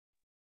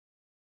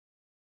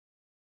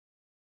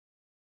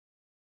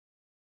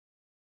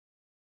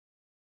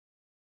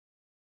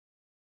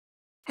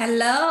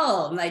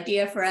Hello, my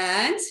dear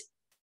friends.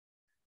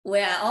 We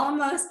are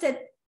almost at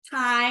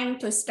time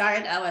to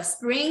start our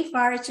spring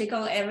fire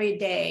Qigong every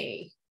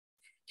day.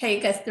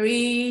 Take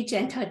 3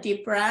 gentle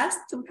deep breaths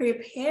to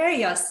prepare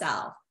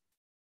yourself.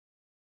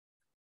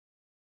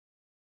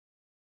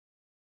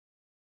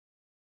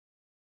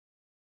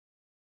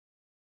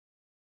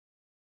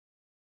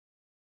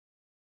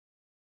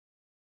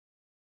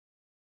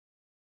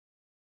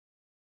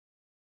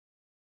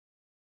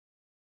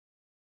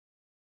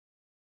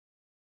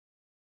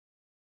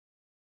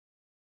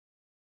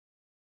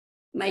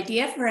 My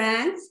dear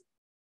friends,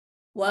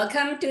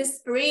 welcome to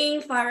Spring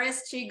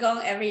Forest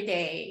Qigong every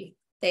day.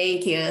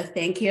 Thank you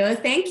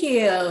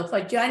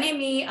for joining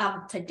me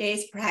on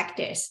today's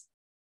practice.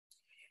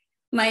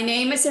 My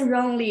name is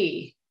Rong.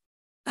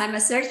 I'm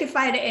a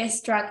certified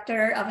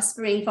instructor of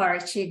Spring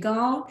Forest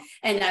Qigong,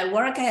 and I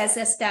work as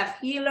a staff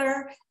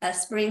healer at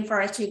Spring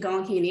Forest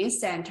Qigong Healing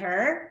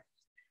Center.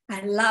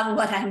 I love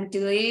what I'm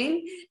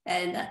doing,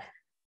 and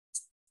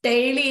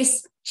daily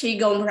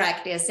Qigong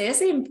practice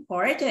is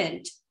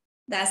important.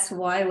 That's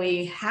why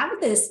we have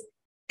this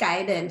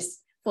guidance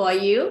for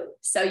you,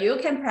 so you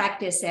can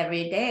practice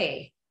every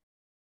day.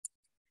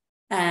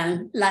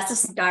 Let's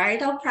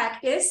start our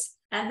practice.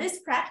 And this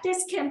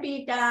practice can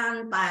be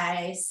done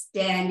by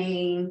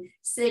standing,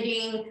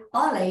 sitting,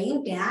 or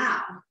laying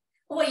down.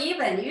 Or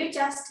even you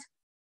just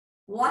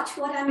watch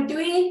what I'm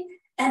doing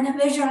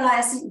and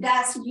visualize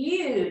that's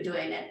you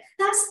doing it.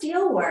 That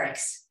still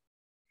works.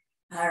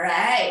 All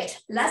right,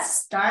 let's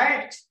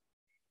start.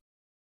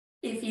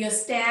 If you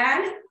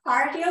stand,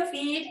 part your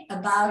feet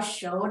about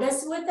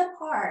shoulders width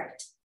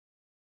apart.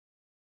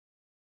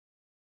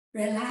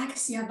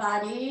 Relax your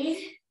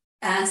body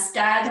and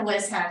start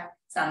with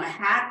some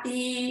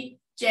happy,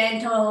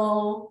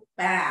 gentle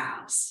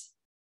bounce.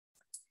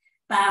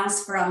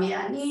 Bounce from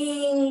your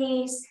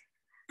knees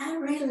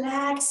and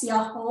relax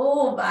your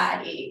whole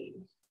body.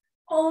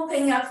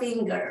 Open your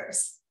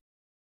fingers.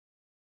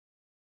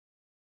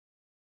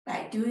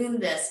 By doing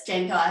this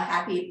gentle,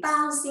 happy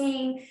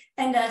bouncing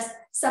and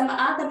some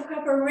other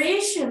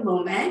preparation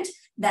movement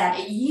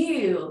that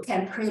you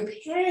can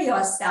prepare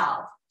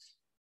yourself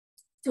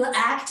to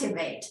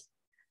activate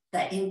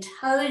the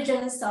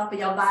intelligence of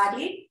your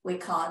body, we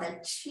call the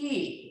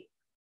Qi.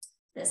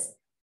 This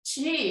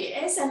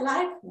Qi is a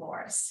life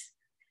force.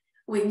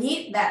 We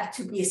need that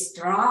to be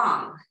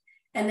strong.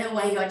 And then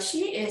when your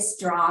Qi is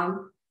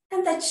strong,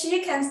 and the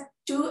Qi can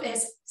do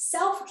its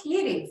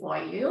self-healing for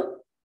you.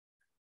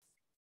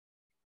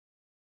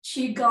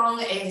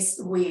 Qigong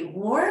is we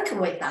work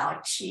with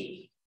our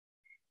Qi.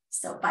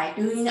 So by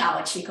doing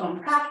our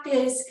Qigong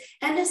practice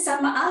and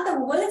some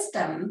other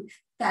wisdom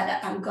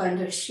that I'm going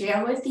to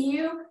share with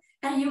you,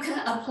 and you can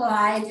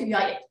apply to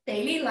your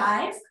daily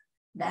life,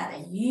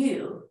 that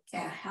you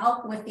can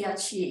help with your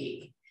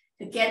Qi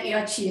to get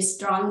your Qi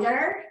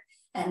stronger,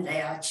 and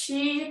your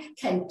Qi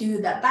can do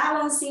the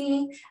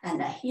balancing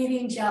and the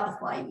healing job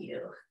for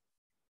you.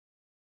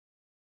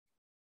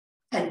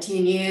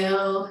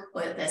 Continue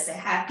with this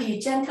happy,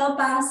 gentle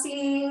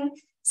bouncing.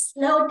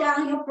 Slow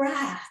down your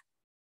breath.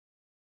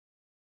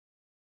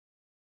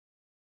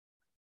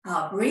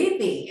 Our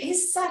breathing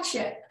is such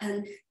a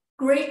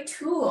great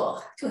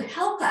tool to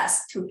help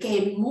us to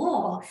gain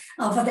more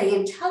of the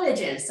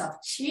intelligence of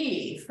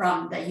Qi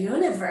from the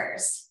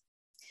universe.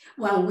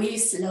 When we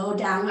slow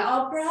down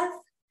our breath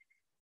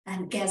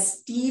and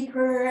gets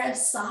deeper,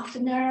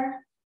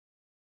 softer,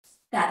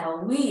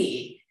 that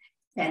we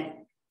can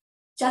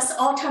just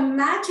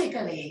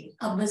automatically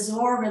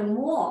absorb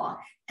more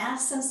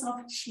essence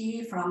of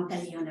Qi from the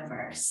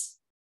universe.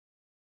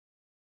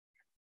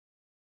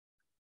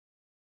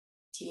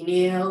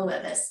 Continue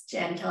with this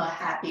gentle,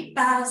 happy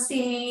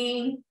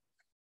bouncing.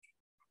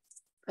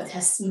 Put a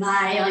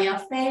smile on your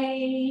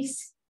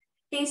face.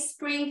 In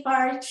Spring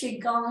Fire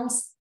Qigong,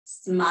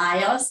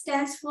 smile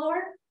stands for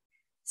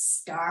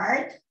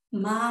start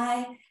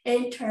my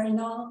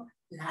internal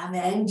love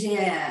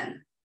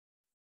engine.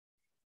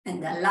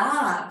 And the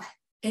love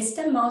is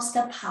the most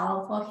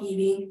powerful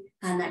healing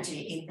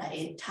energy in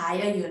the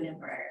entire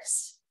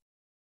universe.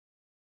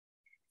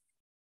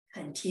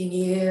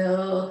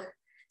 Continue.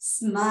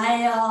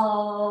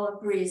 Smile,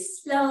 breathe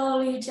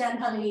slowly,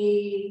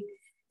 gently,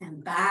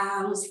 and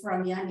bounce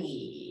from your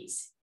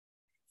knees.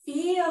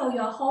 Feel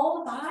your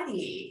whole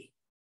body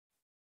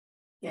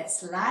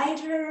gets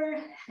lighter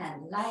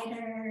and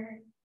lighter,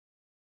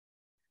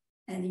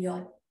 and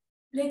your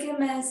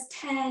ligaments,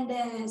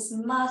 tendons,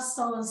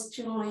 muscles,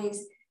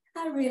 joints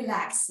are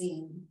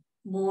relaxing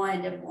more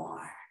and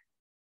more.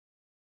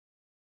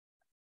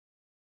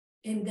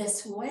 In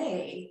this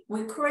way,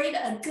 we create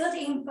a good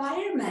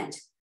environment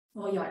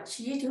for your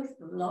Qi to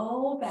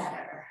flow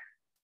better.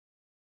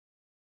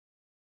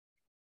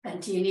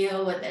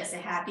 Continue with this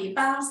happy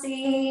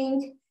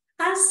bouncing,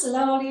 and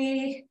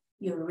slowly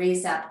you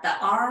raise up the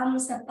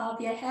arms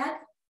above your head.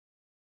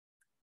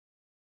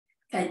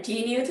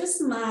 Continue to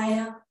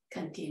smile,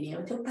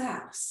 continue to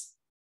bounce.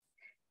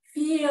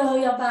 Feel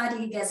your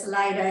body gets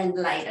lighter and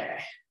lighter,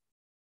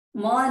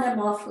 more and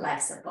more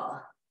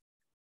flexible.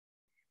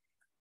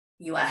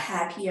 you are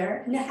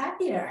happier and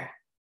happier.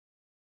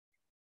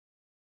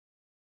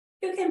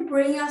 You can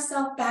bring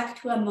yourself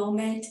back to a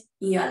moment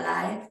in your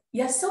life.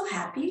 You're so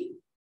happy.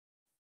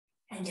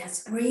 And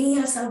just bring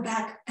yourself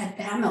back at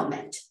that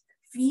moment.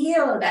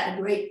 Feel that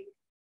great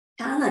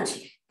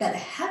energy, that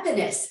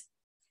happiness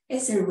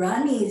is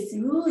running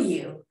through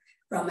you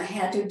from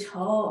head to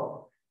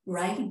toe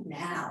right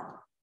now.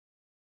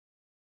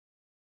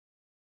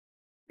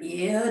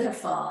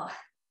 Beautiful.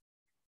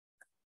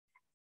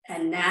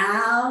 And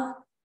now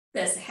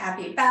this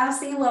happy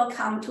bouncing will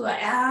come to an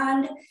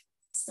end.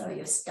 So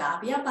you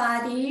stop your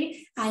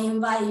body. I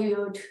invite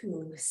you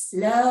to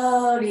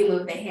slowly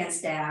move the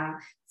hands down.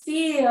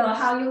 Feel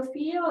how you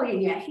feel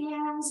in your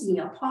hands, in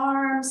your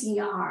palms, in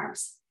your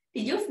arms.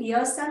 Did you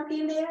feel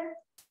something there?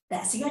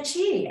 That's your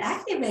chi,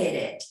 activate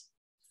it.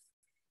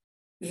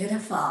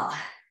 Beautiful.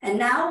 And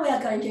now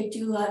we're going to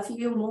do a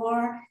few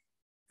more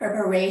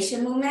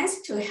preparation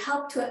movements to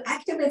help to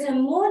activate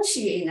more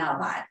chi in our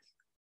body.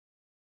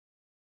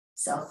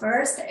 So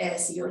first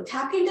is you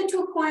tap in the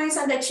 2 points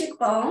on the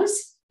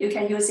cheekbones. You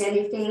can use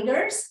any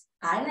fingers.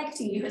 I like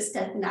to use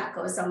the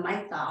knuckles of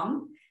my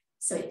thumb.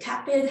 So you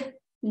tap it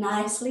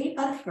nicely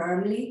but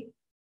firmly.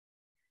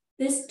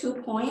 These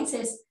 2 points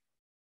is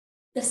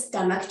the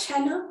stomach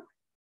channel,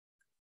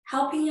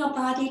 helping your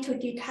body to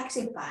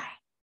detoxify.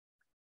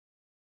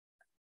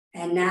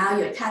 And now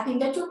you're tapping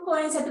the 2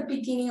 points at the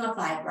beginning of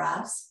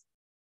eyebrows.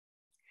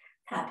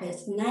 Tap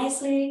it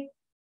nicely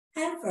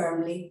and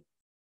firmly.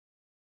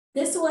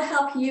 This will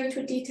help you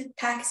to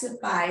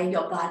detoxify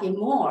your body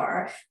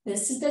more.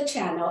 This is the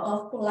channel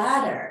of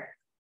bladder.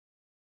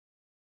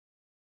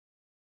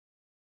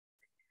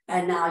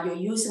 And now you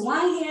use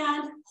one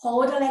hand,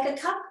 hold it like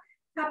a cup,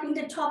 cupping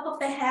the top of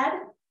the head.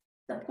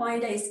 The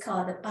point is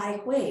called the Bai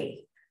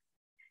Hui.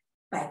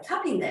 By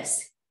cupping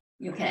this,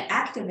 you can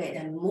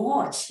activate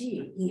more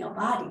qi in your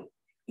body.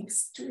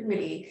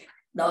 Extremely,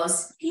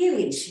 those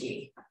healing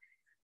qi,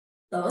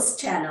 those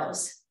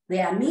channels,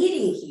 they are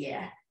meeting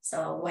here.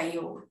 So when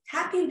you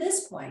tap in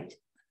this point,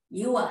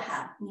 you will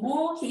have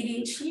more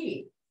healing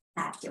qi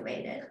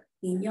activated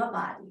in your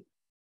body.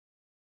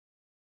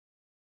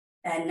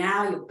 And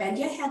now you bend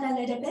your head a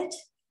little bit.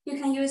 You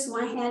can use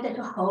one hand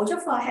to hold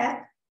your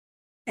forehead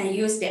and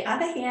use the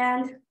other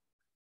hand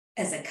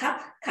as a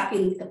cup,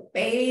 cupping the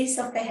base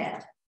of the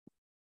head.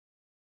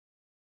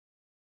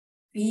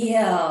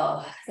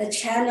 Feel the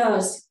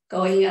channels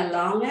going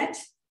along it,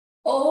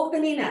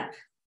 opening up.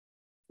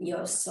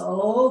 You're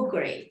so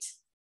great.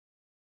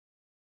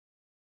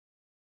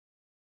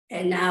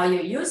 And now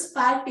you use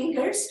 5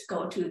 fingers,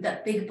 go to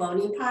the big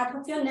bony part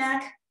of your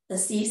neck, the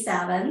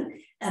C7,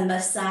 and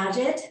massage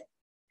it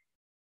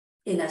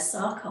in a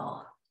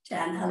circle,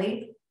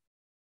 gently.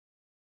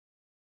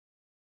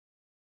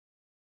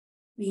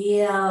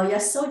 Feel you're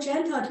so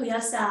gentle to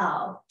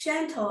yourself,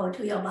 gentle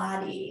to your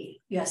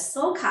body. You're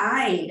so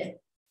kind.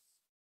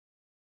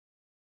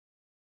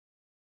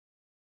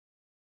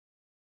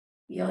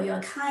 Feel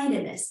your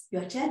kindness,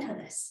 your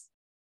gentleness.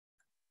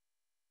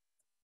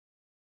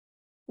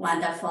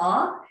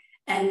 Wonderful.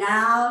 And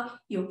now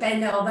you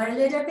bend over a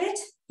little bit.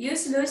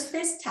 Use loose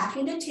fist,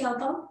 tapping the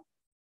tailbone.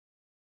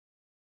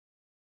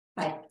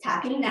 By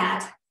tapping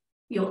that,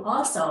 you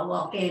also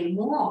will gain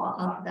more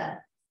of the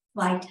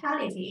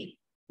vitality.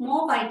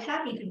 More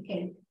vitality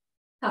can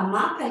come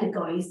up and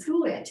going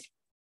through it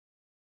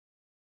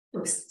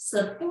to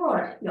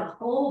support your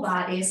whole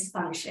body's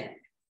function.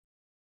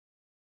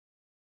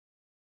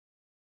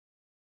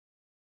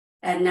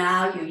 And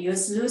now you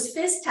use loose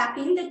fist,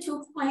 tapping the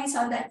 2 points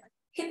on the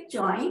hip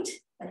joint,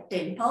 the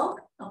dimple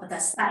of the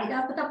side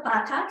of the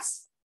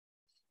buttocks.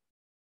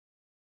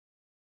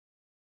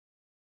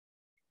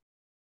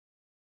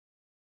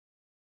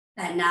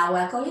 And now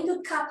we're going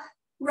to cup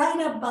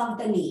right above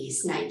the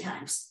knees 9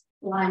 times.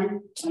 1,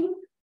 2,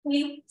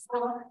 3,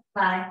 4,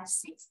 5,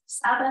 6,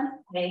 7,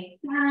 8,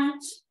 9.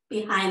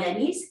 Behind the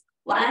knees.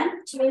 1,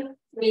 2,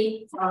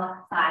 3,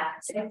 4, 5,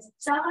 6,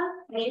 7,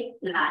 8,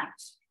 9.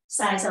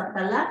 Sides of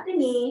the left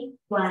knee.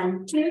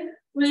 1, 2,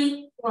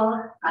 3,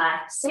 4, 5,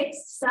 6,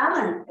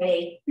 7,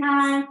 8,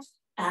 9.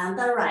 And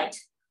the right.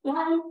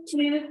 1,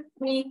 2,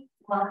 3,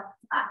 4,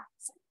 5,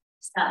 6,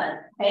 7,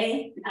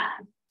 8, 9.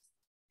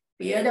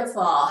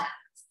 Beautiful.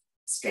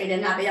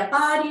 Straighten up your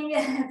body.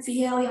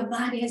 Feel your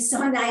body is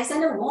so nice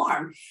and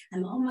warm.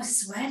 I'm almost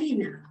sweaty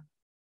now.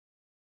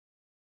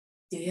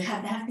 Do you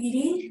have that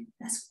feeling?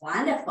 That's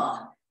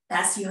wonderful.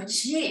 That's your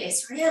chi.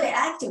 It's really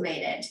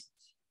activated.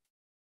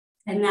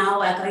 And now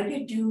we're going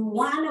to do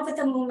one of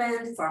the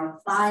movements from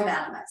 5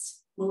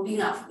 elements,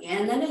 moving up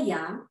yin and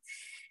yang.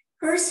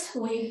 First,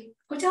 we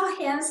put our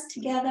hands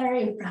together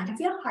in front of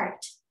your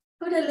heart.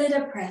 Put a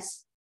little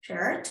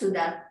pressure to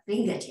the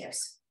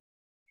fingertips.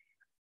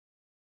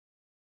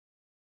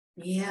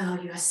 Yeah,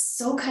 you are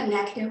so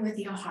connected with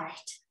your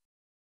heart,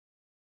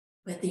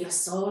 with your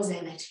soul's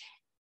energy.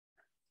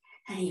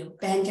 And you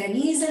bend your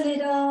knees a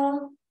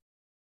little.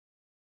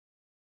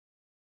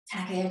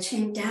 Tuck your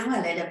chin down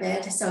a little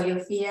bit so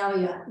you feel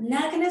your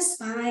neck and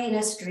spine in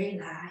a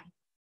straight line.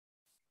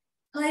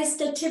 Place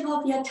the tip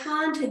of your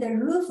tongue to the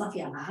roof of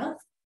your mouth.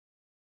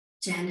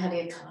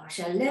 Gently close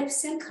your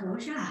lips and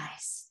close your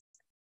eyes.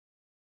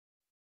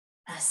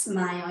 A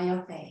smile on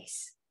your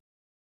face.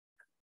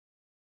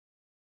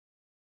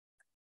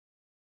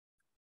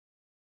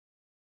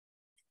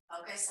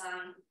 Focus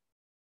on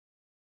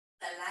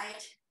the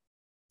light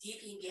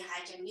deep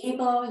behind your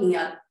navel in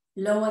your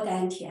lower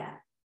dantian.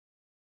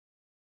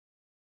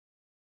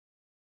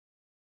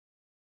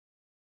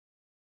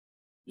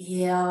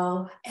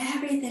 Feel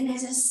everything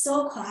is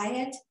so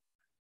quiet,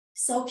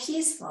 so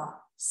peaceful,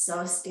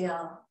 so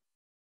still.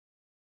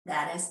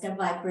 That is the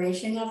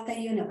vibration of the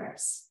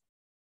universe.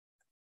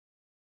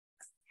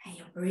 And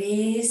you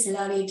breathe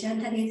slowly,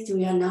 gently through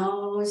your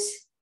nose.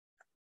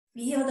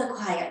 Feel the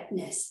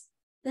quietness,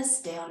 the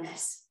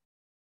stillness.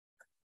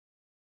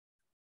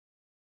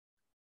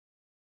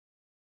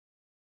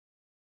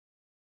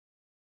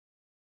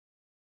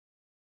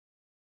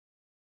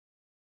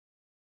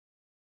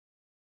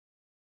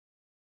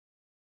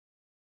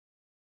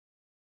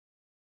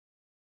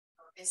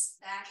 Focus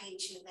back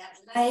into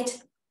that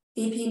light,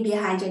 deep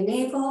behind your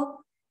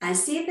navel, and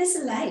see this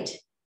light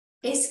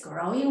is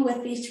growing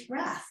with each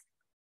breath.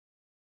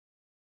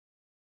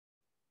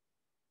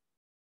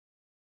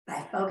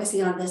 By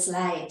focusing on this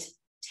light,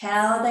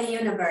 tell the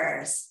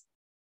universe,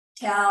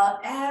 tell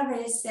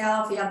every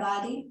cell of your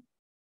body,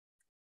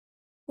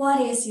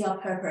 what is your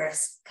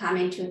purpose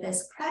coming to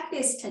this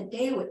practice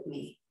today with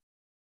me?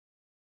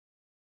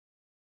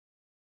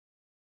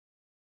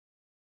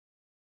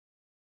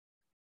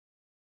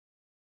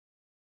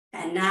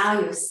 And now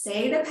you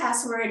say the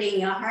password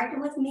in your heart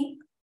with me.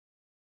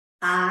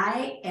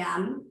 I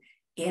am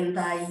in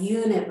the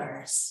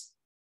universe.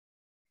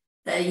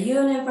 The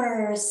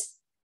universe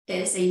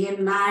is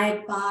in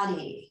my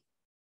body.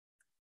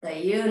 The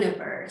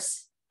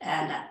universe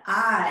and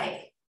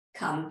I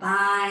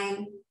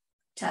combine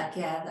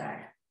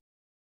together.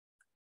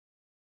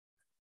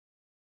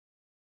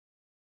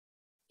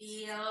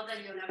 Feel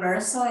the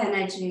universal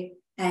energy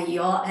and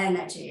your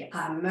energy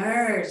are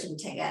merging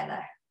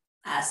together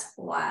as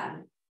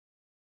one.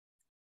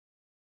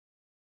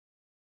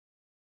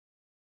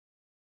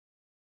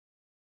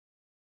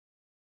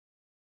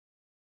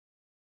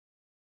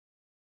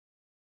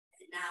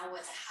 Now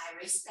with high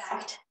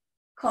respect,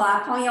 call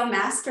upon your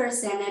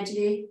master's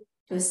energy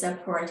to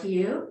support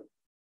you.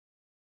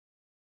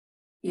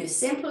 You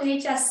simply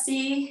just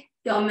see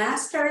your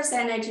master's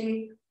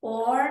energy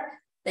or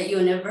the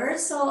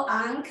universal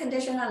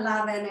unconditional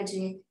love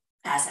energy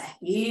as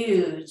a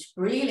huge,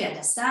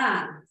 brilliant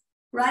sun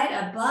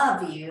right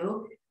above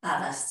you at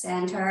the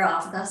center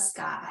of the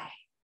sky.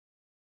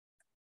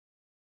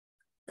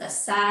 The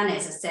sun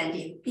is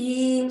sending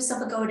beams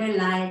of golden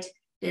light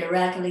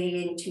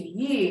directly into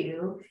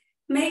you.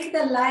 Make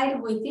the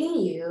light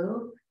within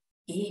you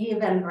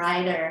even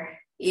brighter,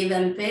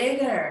 even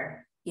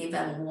bigger,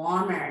 even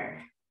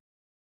warmer.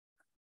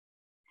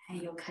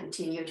 And you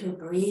continue to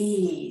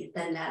breathe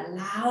and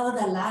allow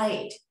the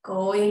light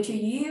go into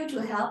you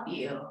to help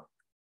you.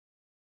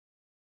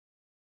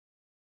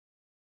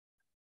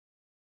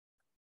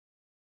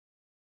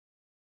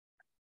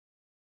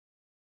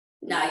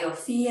 Now you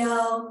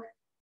feel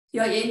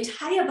your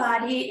entire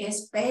body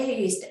is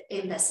bathed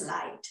in this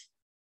light.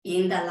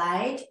 In the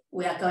light,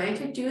 we are going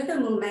to do the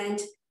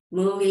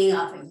moving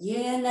of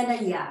yin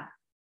and yang.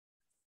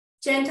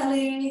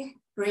 Gently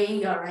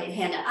bring your right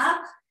hand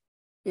up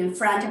in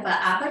front of the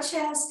upper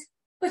chest.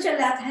 Put your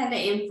left hand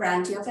in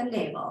front of the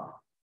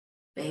navel.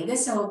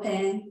 Fingers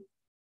open,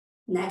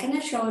 neck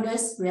and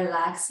shoulders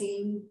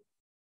relaxing.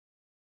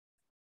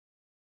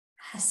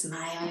 A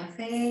smile on your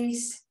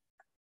face.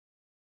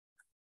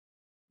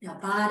 Your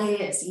body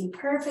is in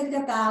perfect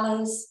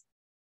balance.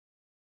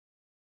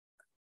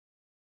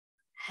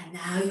 And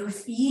now you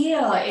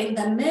feel in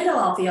the middle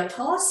of your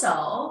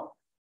torso,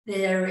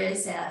 there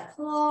is a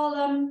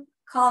column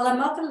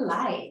of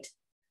light.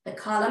 The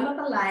column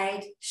of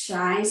light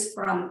shines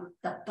from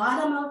the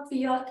bottom of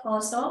your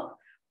torso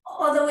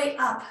all the way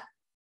up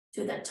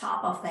to the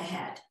top of the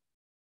head,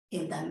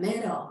 in the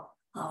middle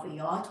of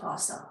your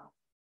torso.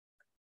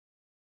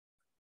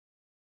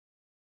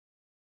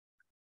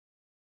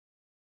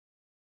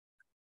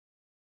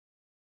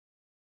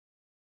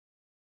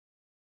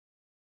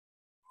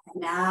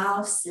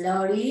 Now,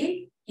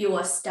 slowly, you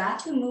will start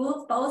to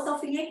move both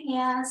of your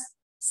hands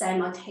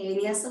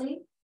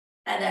simultaneously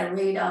at a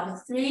rate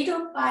of 3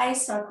 to 5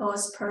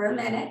 circles per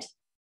minute.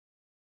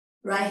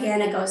 Right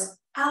hand goes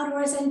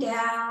outwards and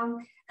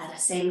down. At the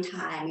same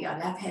time, your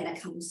left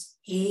hand comes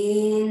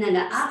in and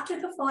up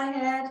to the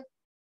forehead.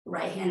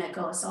 Right hand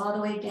goes all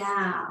the way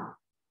down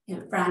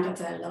in front of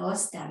the lower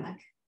stomach.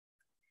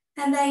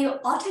 And then you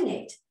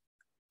alternate.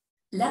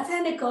 Left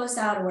hand goes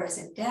outwards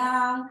and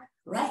down.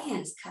 Right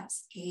hand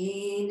comes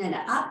in and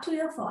up to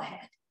your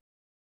forehead.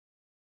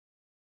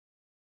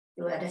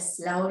 Do it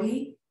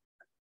slowly,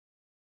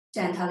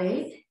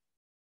 gently.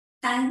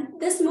 And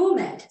this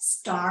movement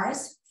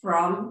starts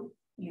from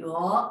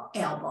your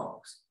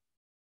elbows.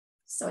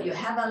 So you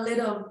have a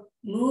little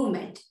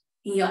movement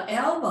in your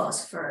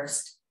elbows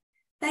first.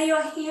 Then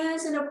your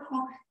hands and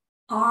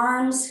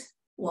arms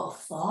will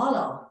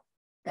follow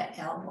the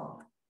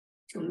elbow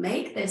to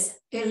make this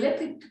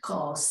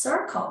elliptical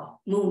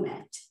circle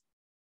movement.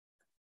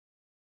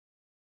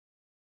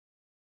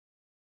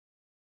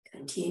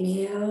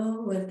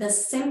 Continue with the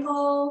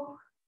simple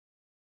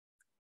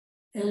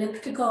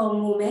elliptical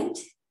movement.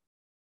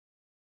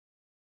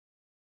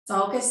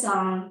 Focus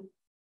on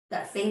the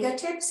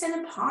fingertips and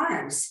the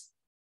palms.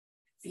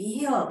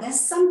 Feel there's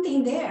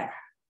something there.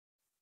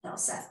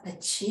 Those are the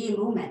Qi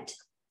movement,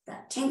 the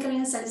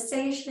tingling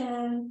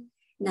sensation,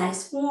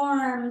 nice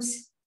warmth.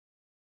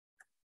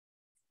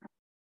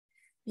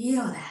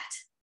 Feel that.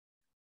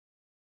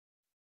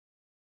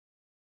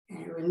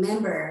 And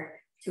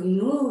remember to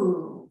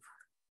move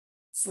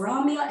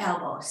from your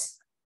elbows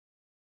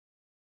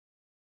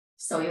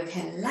so you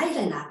can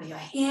lighten up your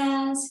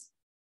hands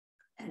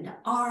and the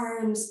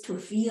arms to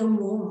feel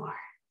more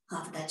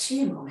of the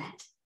Qi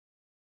movement.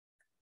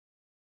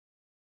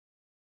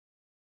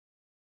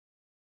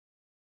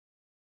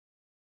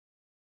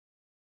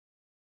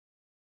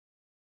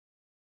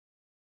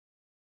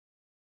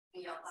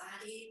 Your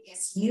body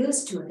gets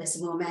used to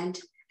this movement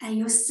and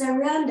you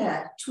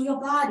surrender to your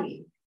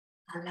body.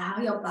 Allow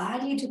your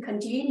body to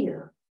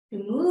continue to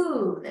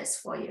move this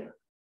for you.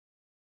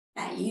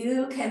 And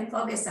you can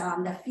focus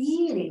on the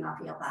feeling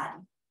of your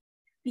body.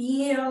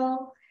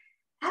 Feel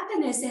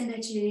happiness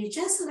energy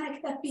just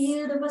like the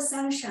beautiful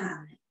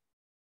sunshine.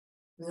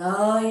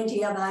 Flow into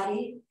your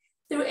body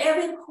through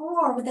every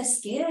pore of the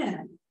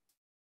skin.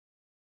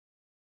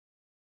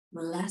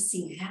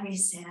 Blessing every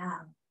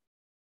cell.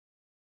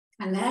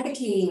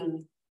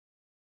 Connecting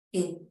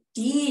in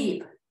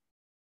deep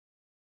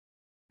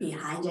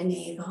behind the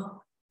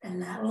navel, the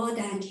lower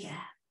dantian.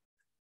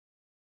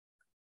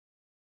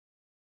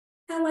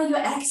 And when you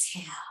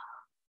exhale,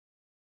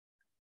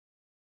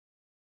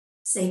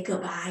 say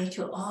goodbye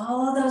to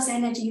all those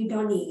energy you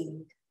don't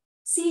need.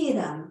 See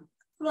them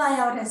fly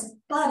out as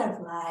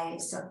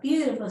butterflies or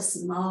beautiful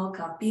smoke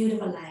or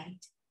beautiful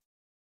light.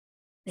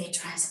 They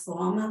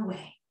transform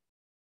away.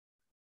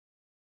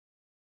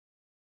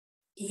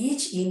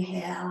 Each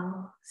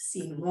inhale,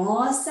 see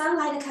more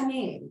sunlight come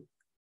in.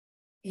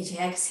 Each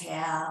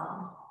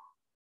exhale,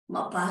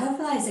 more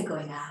butterflies are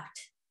going out.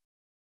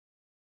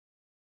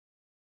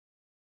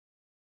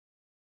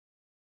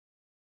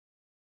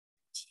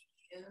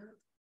 Continue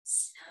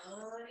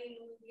slowly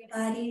move your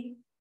body.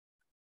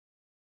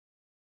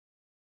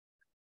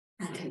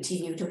 And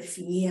continue to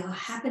feel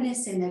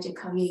happiness energy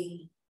come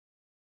in.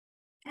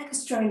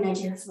 Extra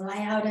energy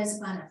fly out as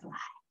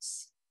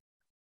butterflies.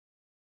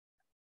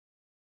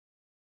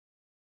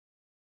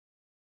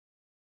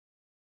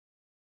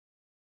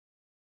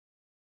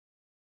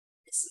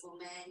 This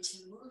moment,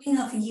 moving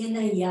of yin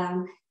and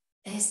yang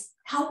is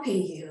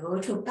helping you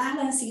to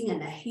balancing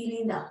and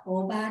healing the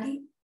whole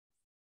body,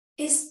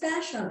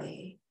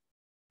 especially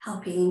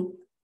helping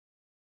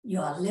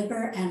your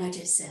liver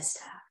energy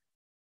system.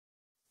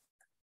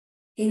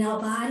 In our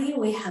body,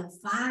 we have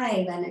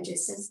 5 energy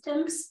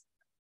systems.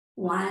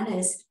 One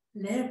is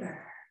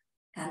liver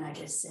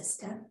energy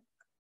system.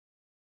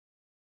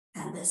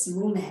 And this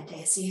movement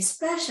is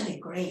especially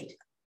great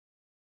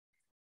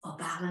for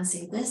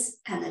balancing this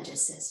energy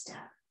system.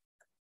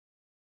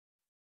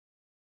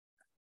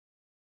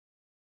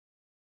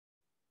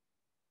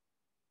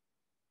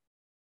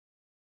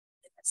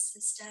 The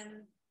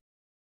system,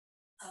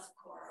 of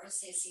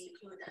course, is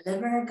include the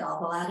liver,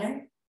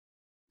 gallbladder,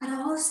 but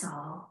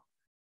also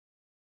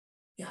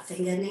your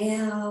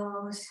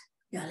fingernails,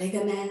 your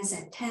ligaments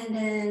and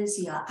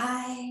tendons, your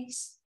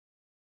eyes.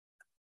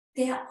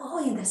 They are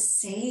all in the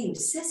same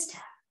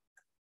system.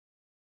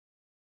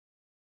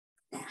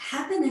 And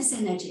happiness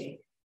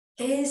energy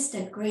is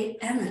the great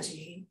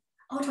energy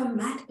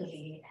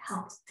automatically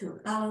helps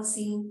to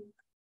balancing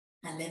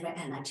the liver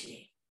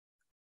energy,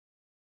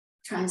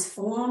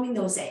 transforming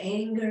those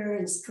anger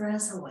and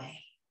stress away.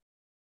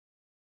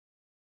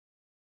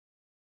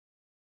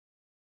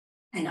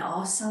 And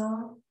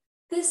also,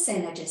 this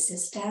energy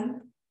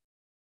system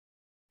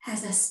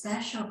has a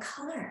special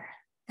color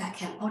that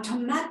can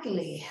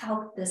automatically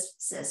help this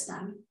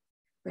system,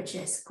 which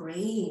is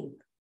green.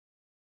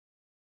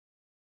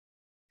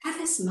 At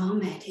this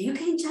moment, you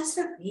can just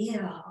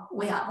feel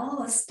we are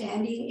all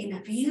standing in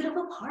a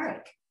beautiful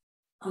park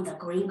on the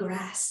green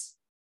grass.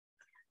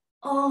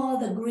 All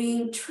the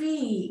green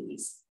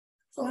trees,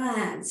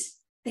 plants,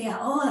 they are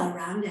all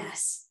around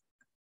us.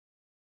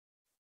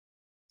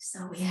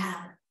 So we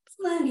have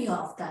plenty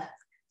of the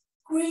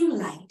green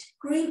light,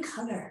 green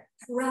color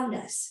around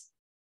us.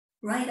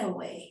 Right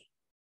away,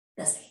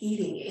 this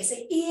healing is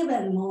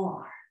even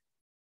more.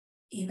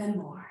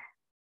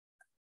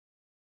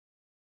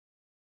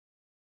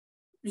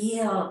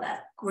 Feel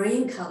that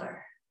green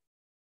color.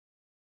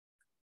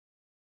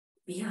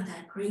 Feel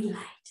that green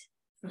light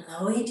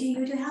flow into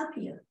you to help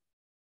you.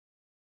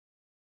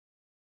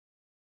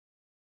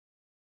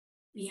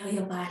 Feel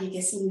your body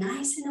gets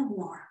nice and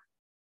warm.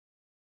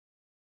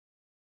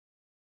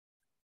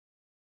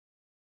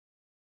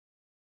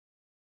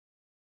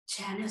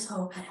 Channels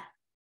open,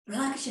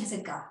 blockages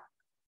are gone,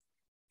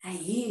 and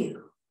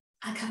you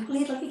are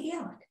completely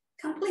healed,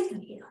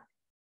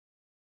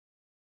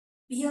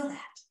 Feel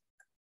that.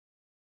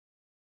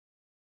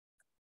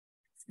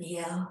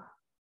 Feel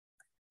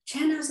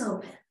channels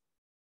open,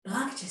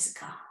 blockages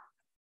gone.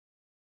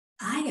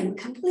 I am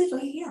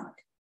completely healed.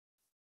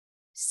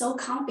 So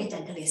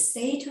confidently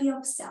say to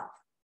yourself,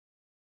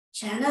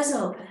 channels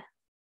open,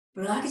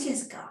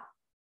 blockages gone.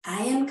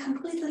 I am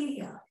completely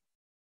healed,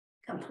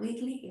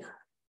 completely healed.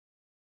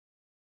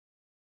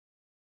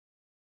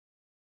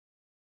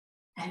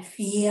 And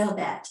feel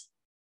that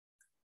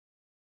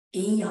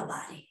in your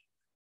body.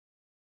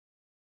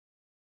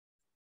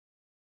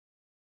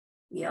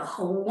 Feel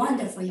how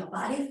wonderful your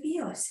body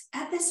feels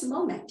at this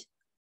moment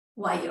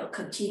while you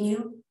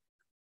continue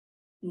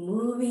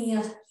moving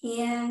your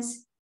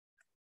hands.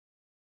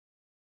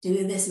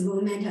 Do this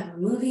movement of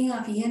moving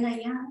of yin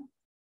and yang.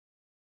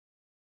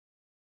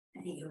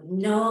 And you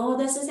know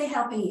this is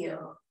helping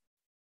you.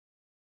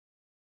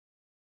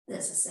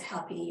 This is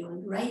helping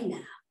you right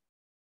now.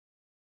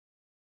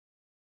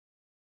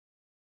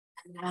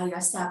 Allow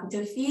yourself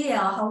to feel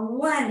how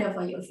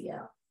wonderful you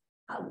feel,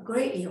 how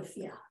great you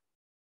feel.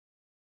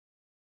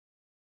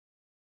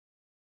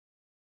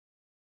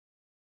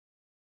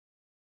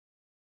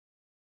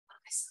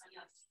 Focus on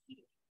your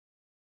feet.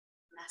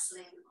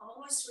 Leslie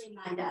always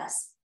reminds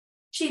us,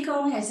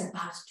 Qigong is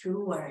about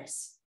 2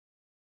 words.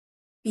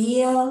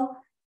 Feel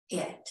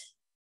it.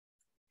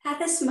 At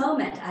this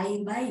moment, I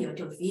invite you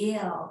to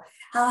feel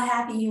how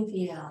happy you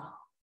feel.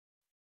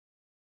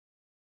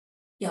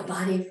 Your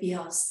body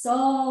feels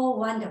so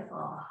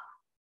wonderful.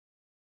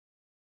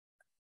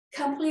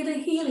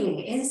 Complete healing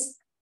is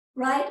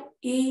right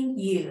in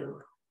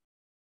you.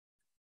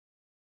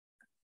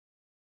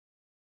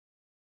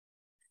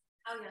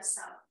 Allow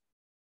yourself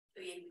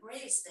to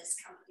embrace this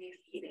complete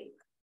healing.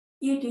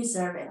 You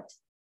deserve it.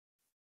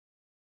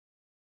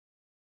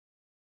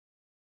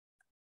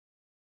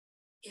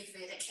 If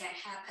it can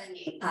happen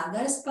in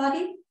others'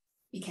 body,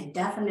 it can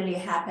definitely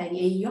happen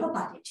in your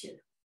body too.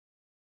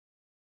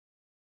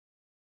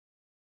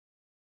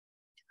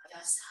 Tell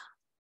yourself,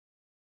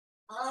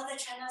 all the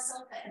channels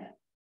open,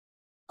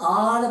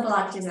 all the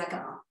blockages are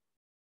gone,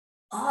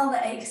 all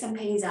the aches and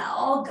pains are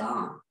all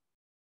gone.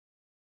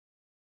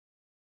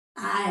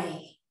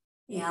 I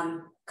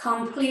am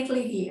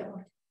completely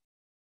healed.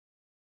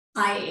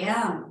 I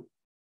am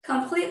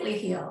completely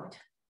healed.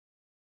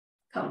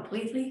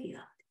 Completely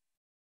healed.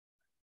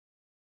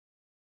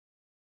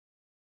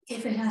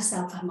 Give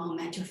yourself a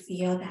moment to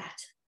feel that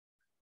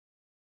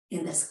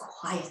in this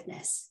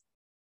quietness.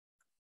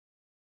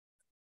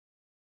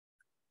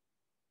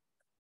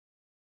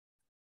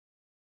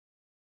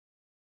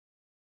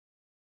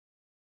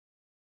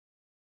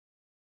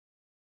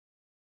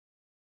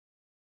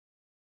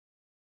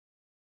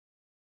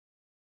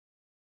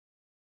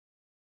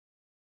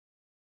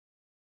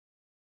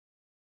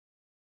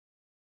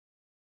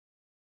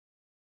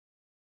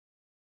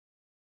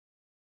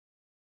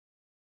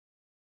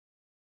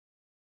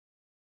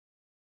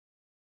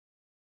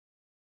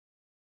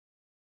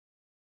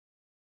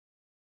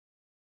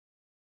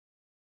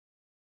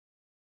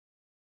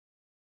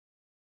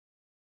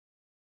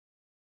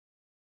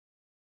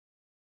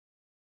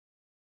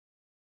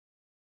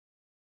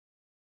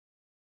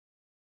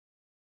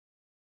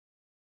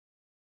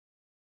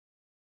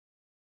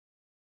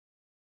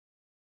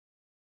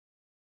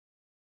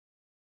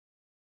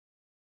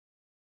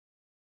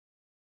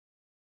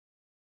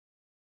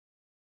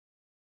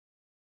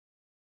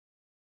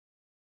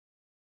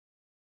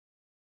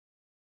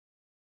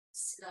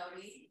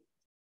 Slowly,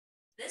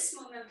 this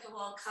movement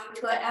will come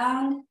to an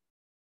end.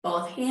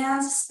 Both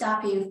hands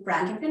stop in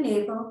front of the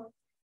navel.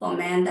 For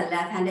men, the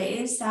left hand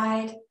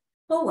inside.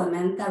 For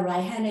women, the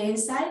right hand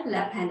inside,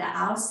 left hand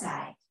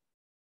outside.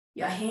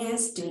 Your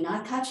hands do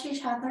not touch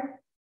each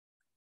other.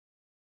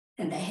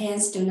 And the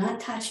hands do not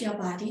touch your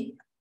body.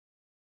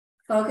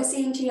 Focus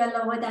into your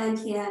lower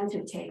dantian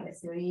to take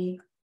 3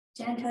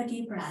 gentle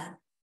deep breaths.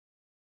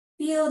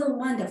 Feel the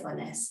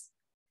wonderfulness.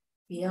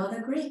 Feel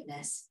the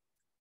greatness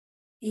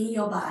in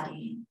your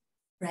body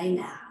right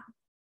now.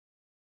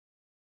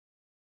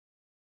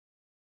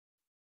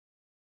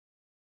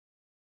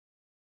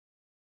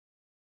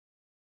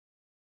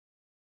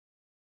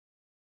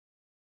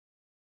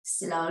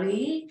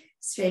 Slowly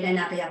straighten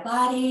up your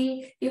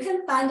body. You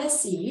can find a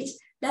seat.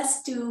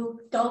 Let's do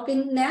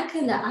dolphin neck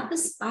and the upper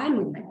spine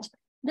movement.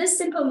 This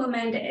simple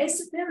movement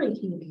is very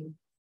healing.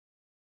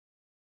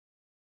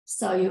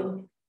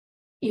 So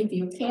if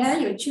you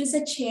can, you choose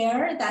a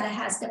chair that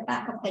has the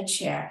back of the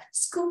chair.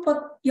 Scoop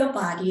up your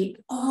body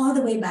all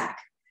the way back.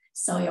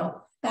 So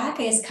your back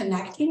is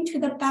connecting to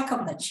the back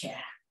of the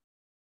chair.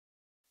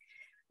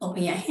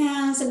 Open your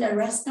hands and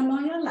rest them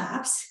on your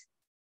laps.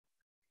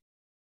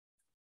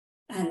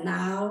 And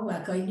now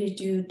we're going to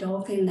do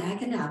dolphin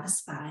neck and upper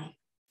spine.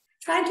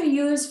 Try to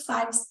use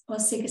 5 or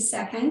 6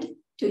 seconds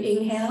to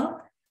inhale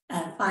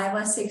and 5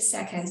 or 6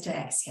 seconds to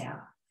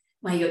exhale.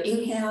 When you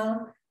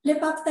inhale,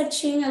 lift up the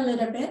chin a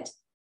little bit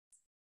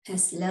and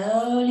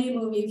slowly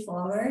moving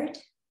forward.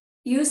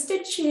 Use the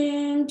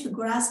chin to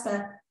grasp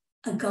a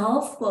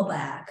golf ball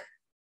back.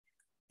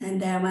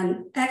 And then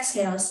when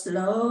exhale,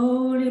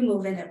 slowly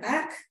moving it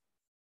back.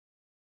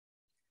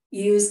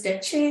 Use the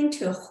chin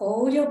to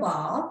hold your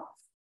ball.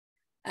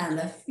 And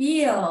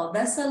feel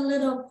there's a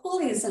little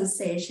pulling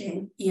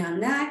sensation in your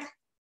neck,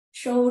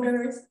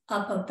 shoulders,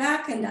 upper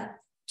back, and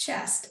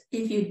chest.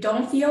 If you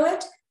don't feel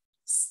it,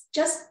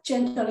 just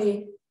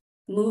gently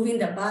moving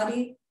the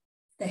body,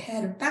 the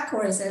head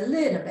backwards a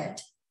little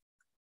bit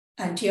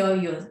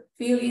until you're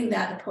feeling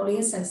that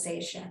pulling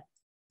sensation.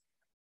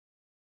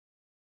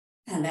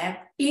 And then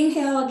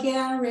inhale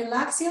again,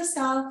 relax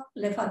yourself,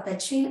 lift up the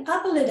chin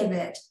up a little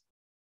bit.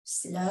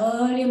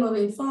 Slowly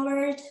moving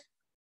forward,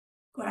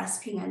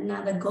 grasping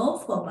another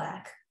golf ball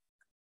back.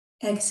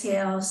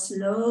 Exhale,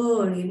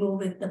 slowly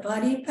moving the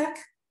body back.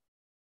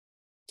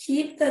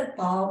 Keep the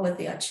ball with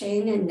your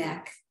chin and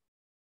neck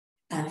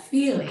and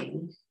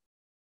feeling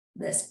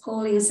this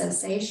pulling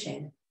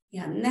sensation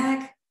in your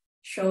neck,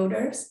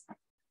 shoulders,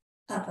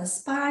 upper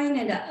spine,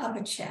 and the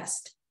upper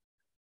chest.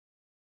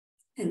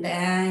 And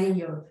then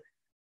you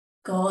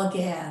go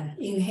again.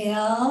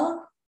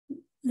 Inhale,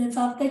 lift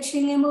up the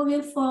chin and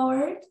moving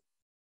forward.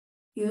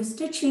 Use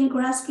the chin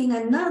grasping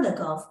another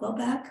golf ball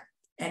back.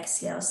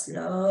 Exhale,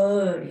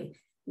 slowly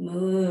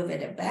move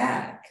it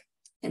back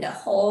and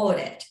hold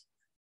it.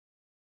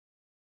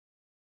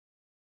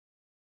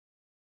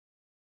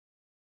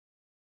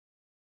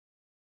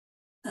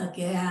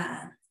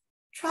 Again,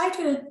 try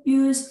to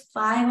use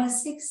 5 or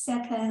 6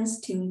 seconds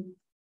to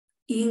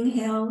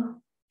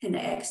inhale and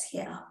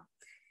exhale.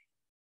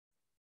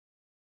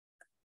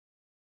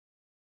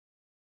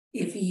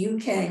 If you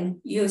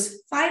can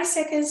use 5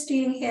 seconds to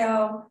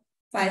inhale,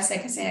 5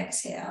 seconds to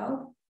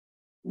exhale,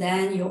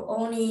 then you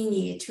only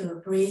need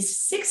to breathe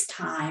 6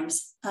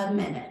 times a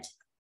minute.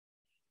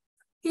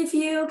 If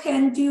you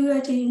can do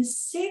it in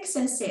 6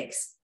 and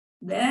 6,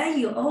 then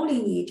you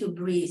only need to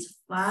breathe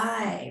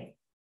 5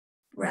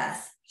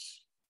 breaths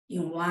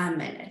in 1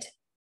 minute.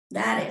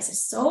 That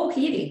is so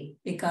healing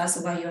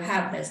because when you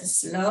have this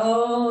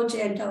slow,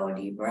 gentle,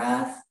 deep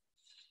breath,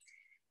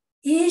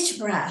 each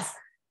breath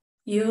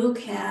you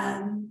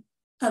can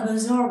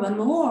absorb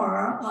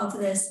more of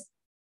this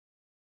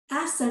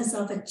essence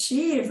of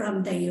Qi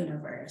from the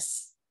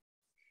universe.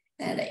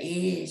 And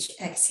each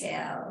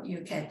exhale,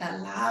 you can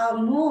allow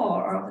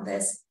more of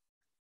this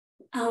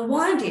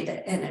unwanted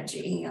energy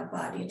in your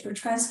body to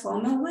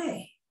transform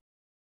away.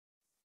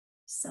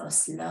 So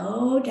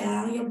slow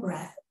down your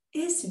breath.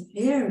 It's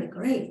very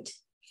great.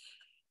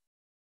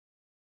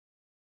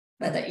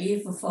 But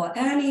if for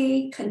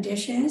any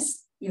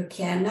conditions you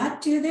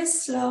cannot do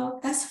this slow,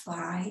 that's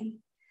fine.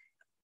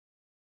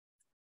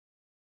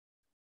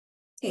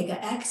 Take an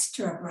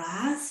extra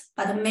breath,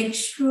 but make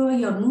sure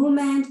your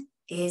movement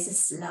is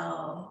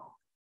slow.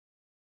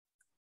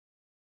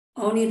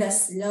 Only the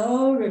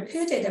slow,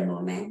 repeated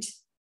movement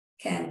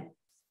can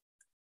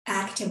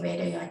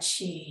activate your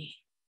Qi.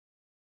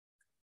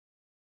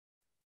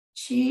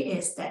 Qi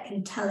is the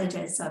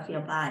intelligence of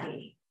your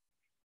body.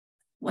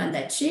 When the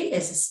Qi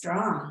is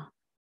strong,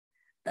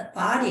 the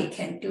body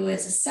can do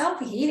its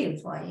self-healing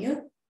for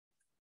you.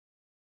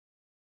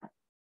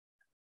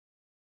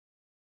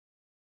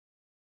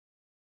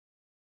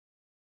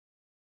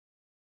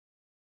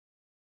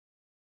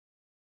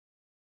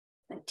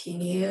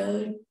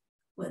 Continue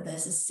with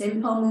this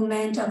simple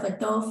movement of a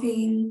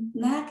dolphin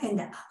neck and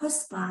the upper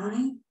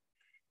spine.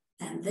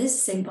 And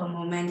this simple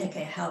movement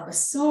can help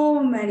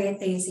so many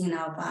things in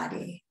our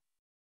body.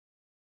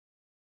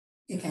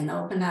 You can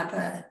open up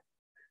the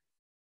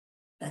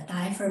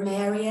diaphragm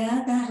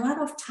area. That a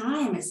lot of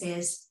times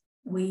is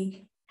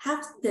we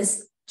have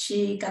this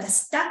Qi got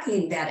stuck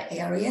in that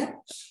area.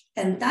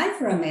 And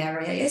diaphragm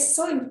area is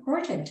so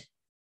important.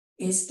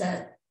 It's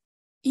the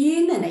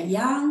yin and the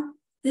yang.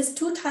 These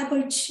 2 types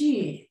of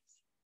Qi,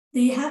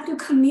 they have to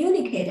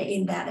communicate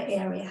in that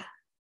area.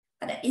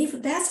 But if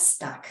that's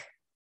stuck,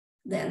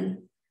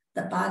 then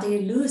the body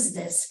loses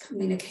this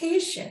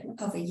communication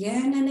of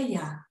yin and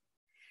yang.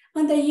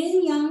 When the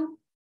yin-yang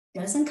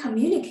doesn't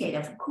communicate,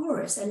 of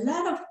course, a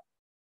lot of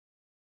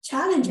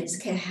challenges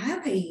can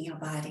happen in your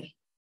body,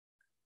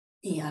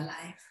 in your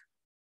life.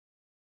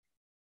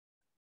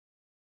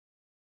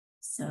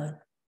 So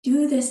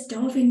do this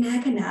dolphin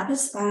neck and upper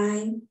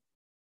spine.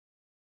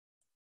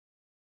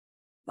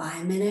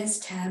 5 minutes,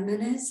 10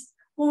 minutes,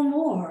 or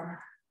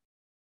more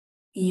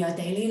in your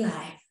daily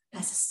life.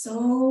 That's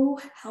so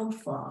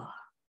helpful.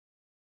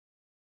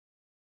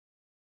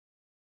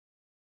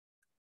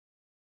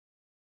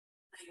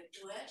 When you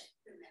do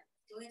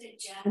it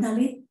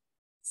gently,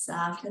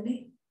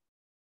 softly.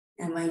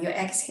 And when you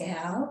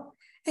exhale,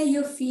 and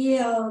you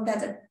feel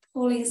that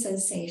pulling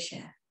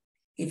sensation.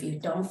 If you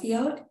don't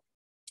feel it,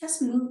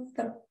 just move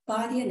the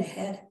body and the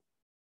head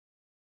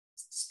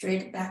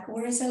straight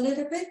backwards a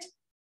little bit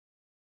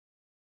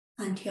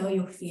until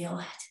you feel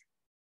it.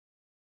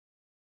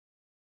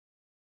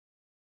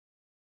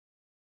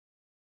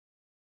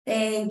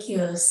 Thank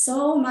you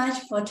so much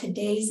for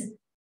today's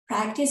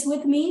practice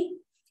with me.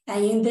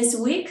 And in this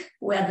week,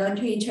 we're going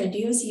to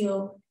introduce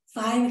you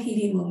 5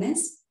 healing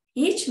movements,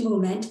 each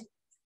movement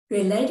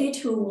related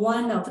to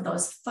one of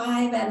those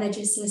 5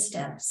 energy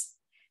systems.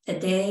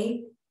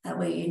 Today, I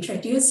will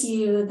introduce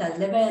you the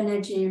liver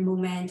energy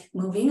movement,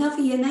 moving of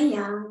yin and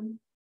yang.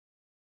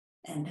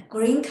 And the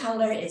green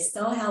color is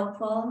so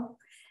helpful.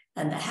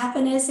 And the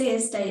happiness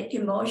is the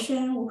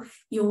emotion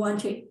you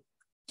want to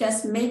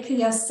just make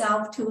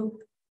yourself to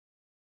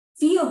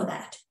feel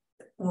that,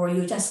 or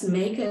you just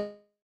make it.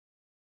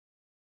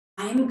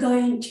 I'm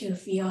going to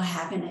feel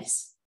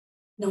happiness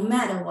no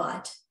matter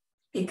what,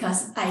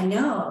 because I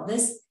know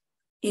this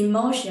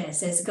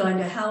emotions is going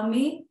to help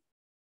me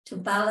to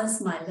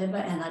balance my liver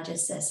energy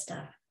system.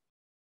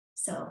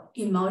 So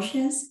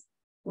emotions,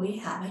 we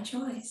have a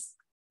choice.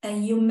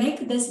 And you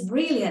make this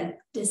brilliant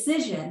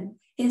decision.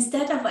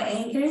 Instead of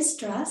anger and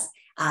stress,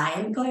 I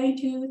am going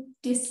to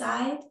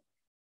decide,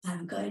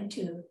 I'm going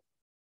to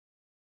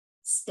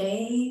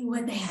stay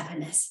with the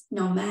happiness,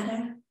 no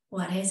matter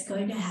what is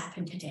going to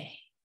happen today.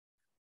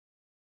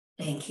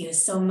 Thank you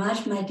so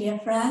much, my dear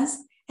friends,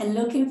 and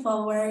looking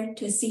forward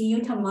to see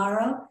you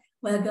tomorrow.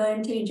 We're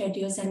going to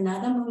introduce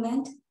another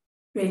movement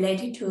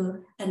related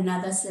to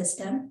another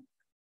system,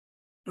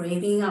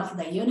 breathing of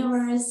the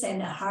universe and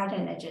the heart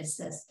energy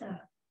system.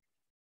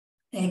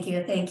 Thank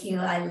you, thank you.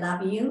 I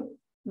love you.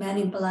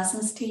 Many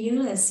blessings to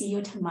you and see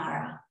you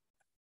tomorrow.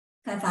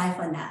 Bye-bye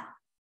for now.